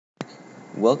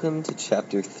Welcome to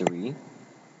Chapter 3.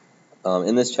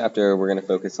 In this chapter, we're going to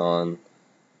focus on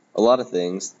a lot of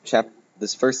things.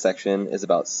 This first section is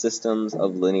about systems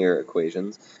of linear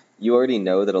equations. You already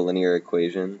know that a linear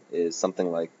equation is something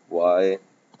like y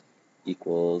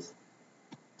equals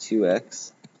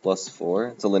 2x plus 4.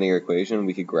 It's a linear equation.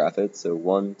 We could graph it. So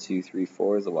 1, 2, 3,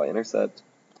 4 is the y-intercept.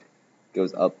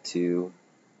 Goes up to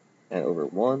and over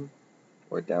 1,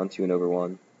 or down to and over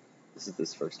 1. This is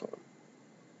this first one.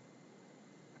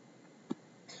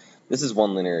 This is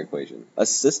one linear equation. A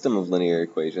system of linear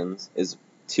equations is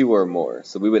two or more.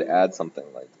 So we would add something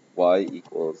like y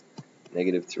equals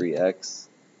negative 3x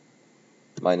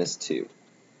minus 2.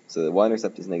 So the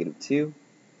y-intercept is negative 2.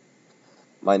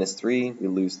 Minus 3, we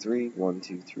lose 3. 1,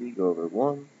 2, 3, go over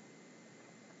 1.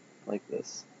 Like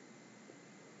this.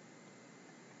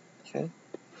 Okay.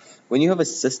 When you have a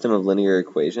system of linear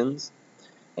equations,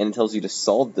 and it tells you to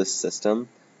solve this system,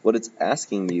 what it's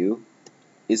asking you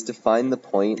is to find the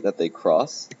point that they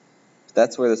cross.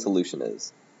 That's where the solution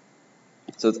is.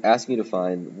 So it's asking you to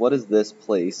find what is this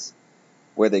place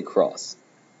where they cross.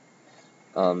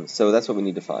 So that's what we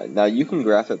need to find. Now you can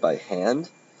graph it by hand.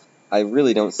 I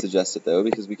really don't suggest it though,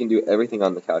 because we can do everything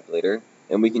on the calculator,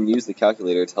 and we can use the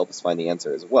calculator to help us find the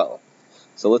answer as well.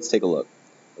 So let's take a look.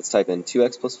 Let's type in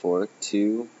 2x plus 4,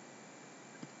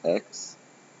 2x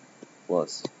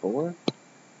plus 4,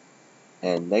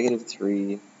 and negative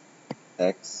 3x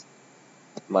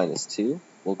minus 2.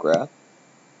 We'll graph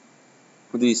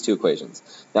with these two equations.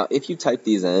 Now if you type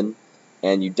these in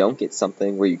and you don't get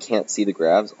something where you can't see the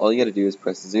graphs, all you got to do is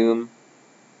press zoom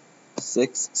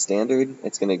 6 standard.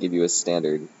 It's going to give you a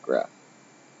standard graph.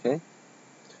 Okay?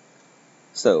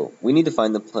 So we need to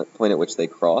find the point at which they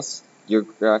cross. Your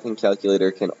graphing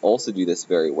calculator can also do this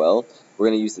very well. We're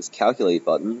going to use this calculate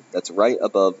button that's right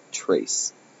above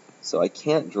trace. So I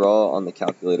can't draw on the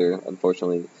calculator,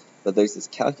 unfortunately, but there's this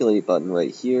calculate button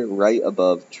right here, right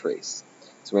above trace.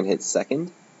 So we're going to hit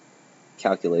second,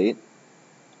 calculate,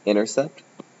 intersect,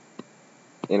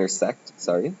 and it's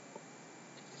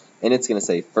going to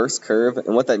say first curve,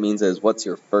 and what that means is what's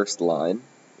your first line.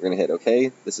 We're going to hit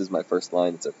OK. This is my first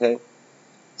line. It's OK.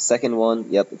 Second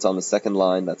one, yep, it's on the second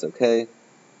line. That's OK.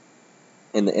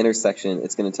 In the intersection,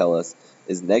 it's going to tell us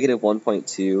is negative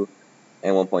 1.2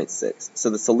 and 1.6. So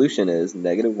the solution is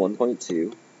negative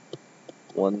 1.2,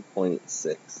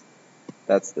 1.6.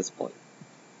 That's this point.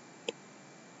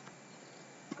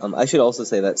 I should also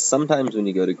say that sometimes when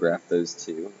you go to graph those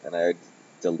two, and I already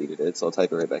deleted it, so I'll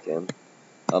type it right back in.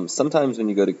 Sometimes when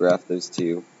you go to graph those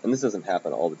two, and this doesn't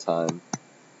happen all the time,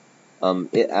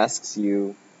 it asks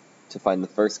you to find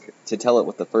to tell it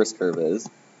what the first curve is,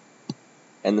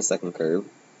 and the second curve.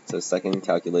 So second,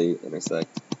 calculate,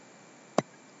 intersect.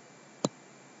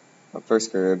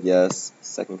 First curve, yes.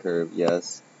 Second curve,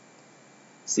 yes.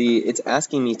 See, it's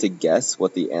asking me to guess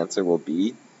what the answer will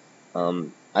be.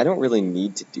 I don't really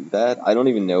need to do that. I don't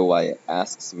even know why it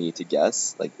asks me to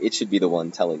guess. Like, it should be the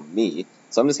one telling me.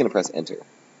 So I'm just going to press enter.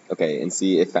 Okay, and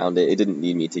see, it found it. It didn't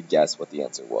need me to guess what the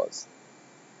answer was.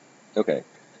 Okay,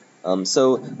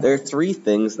 so there are three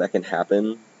things that can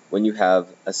happen when you have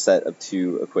a set of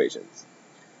two equations.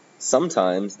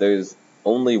 Sometimes there's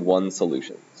only one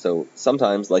solution. So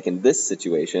sometimes, like in this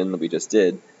situation that we just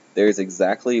did, there's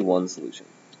exactly one solution.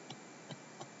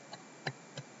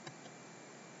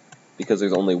 Because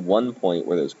there's only one point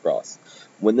where those cross.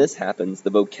 When this happens, the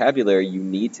vocabulary you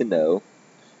need to know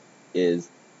is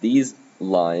these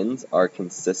lines are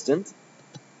consistent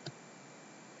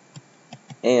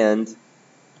and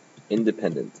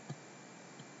independent.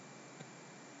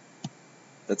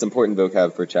 That's important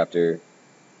vocab for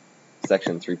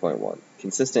section 3.1.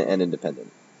 Consistent and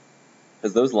independent.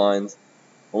 Because those lines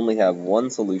only have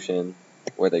one solution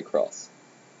where they cross.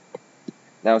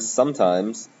 Now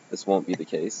sometimes this won't be the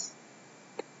case.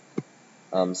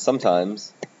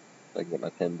 Sometimes, if I can get my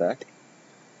pen back,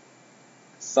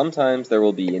 sometimes there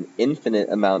will be an infinite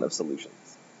amount of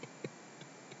solutions.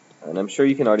 And I'm sure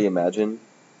you can already imagine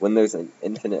when there's an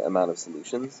infinite amount of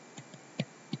solutions,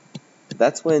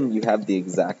 that's when you have the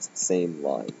exact same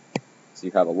line. So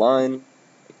you have a line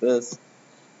like this,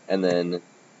 and then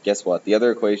guess what? The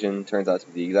other equation turns out to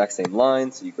be the exact same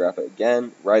line, so you graph it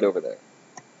again right over there.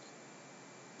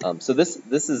 So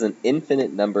this is an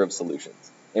infinite number of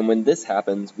solutions. And when this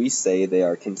happens, we say they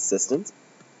are consistent.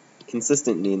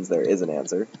 Consistent means there is an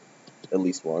answer, at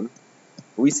least one.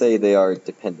 We say they are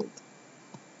dependent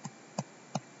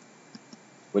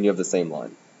when you have the same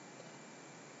line.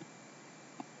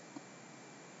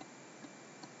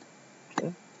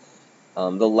 Okay.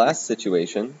 The last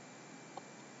situation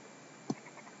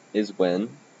is when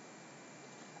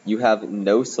you have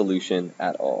no solution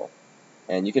at all.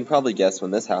 And you can probably guess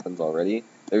when this happens already.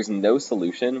 There's no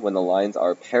solution when the lines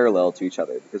are parallel to each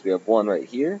other, because we have one right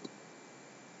here,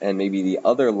 and maybe the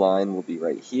other line will be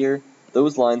right here.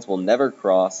 Those lines will never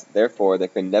cross, therefore there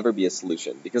can never be a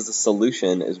solution, because the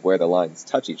solution is where the lines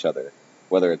touch each other,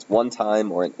 whether it's one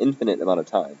time or an infinite amount of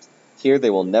times. Here they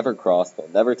will never cross, they'll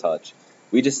never touch.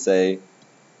 We just say,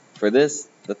 for this,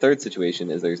 the third situation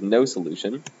is there's no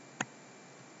solution,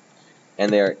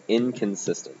 and they are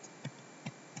inconsistent.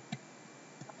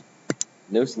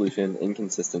 No solution,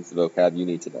 inconsistent is the vocab you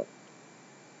need to know.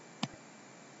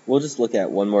 We'll just look at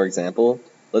one more example.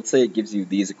 Let's say it gives you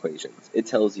these equations. It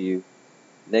tells you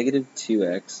negative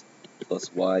 2x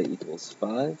plus y equals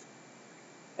 5,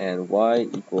 and y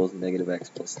equals negative x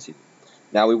plus 2.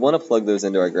 Now we want to plug those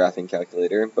into our graphing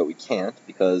calculator, but we can't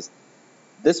because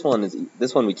this one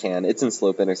we can. It's in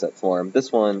slope-intercept form.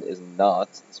 This one is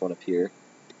not. This one up here.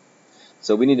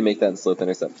 So we need to make that in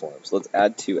slope-intercept form. So let's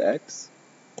add 2x.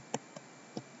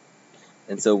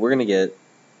 And so we're going to get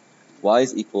y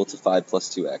is equal to 5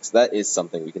 plus 2x. That is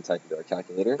something we can type into our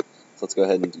calculator. So let's go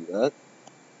ahead and do that.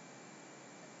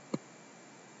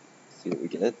 See what we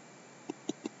get.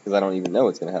 Because I don't even know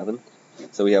what's going to happen.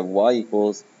 So we have y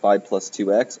equals 5 plus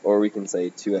 2x, or we can say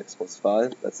 2x plus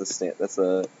 5. That's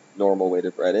a normal way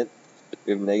to write it.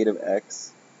 We have negative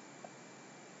x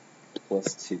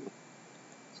plus 2. So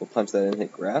we'll punch that in and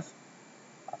hit graph.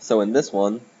 So in this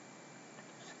one,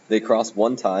 they cross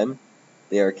one time.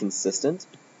 They are consistent,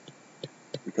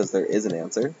 because there is an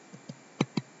answer,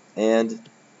 and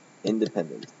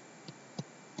independent.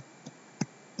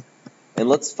 And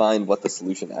let's find what the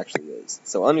solution actually is.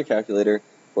 So on your calculator,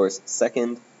 of course,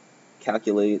 second,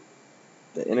 calculate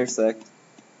the intersect.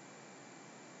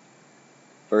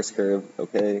 First curve,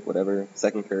 okay, whatever.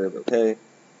 Second curve, okay.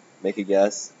 Make a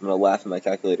guess. I'm going to laugh in my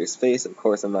calculator's face. Of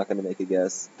course, I'm not going to make a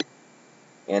guess.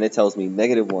 And it tells me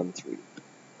negative 1, 3.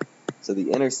 So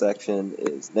the intersection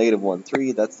is negative 1,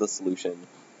 3. That's the solution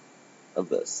of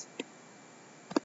this.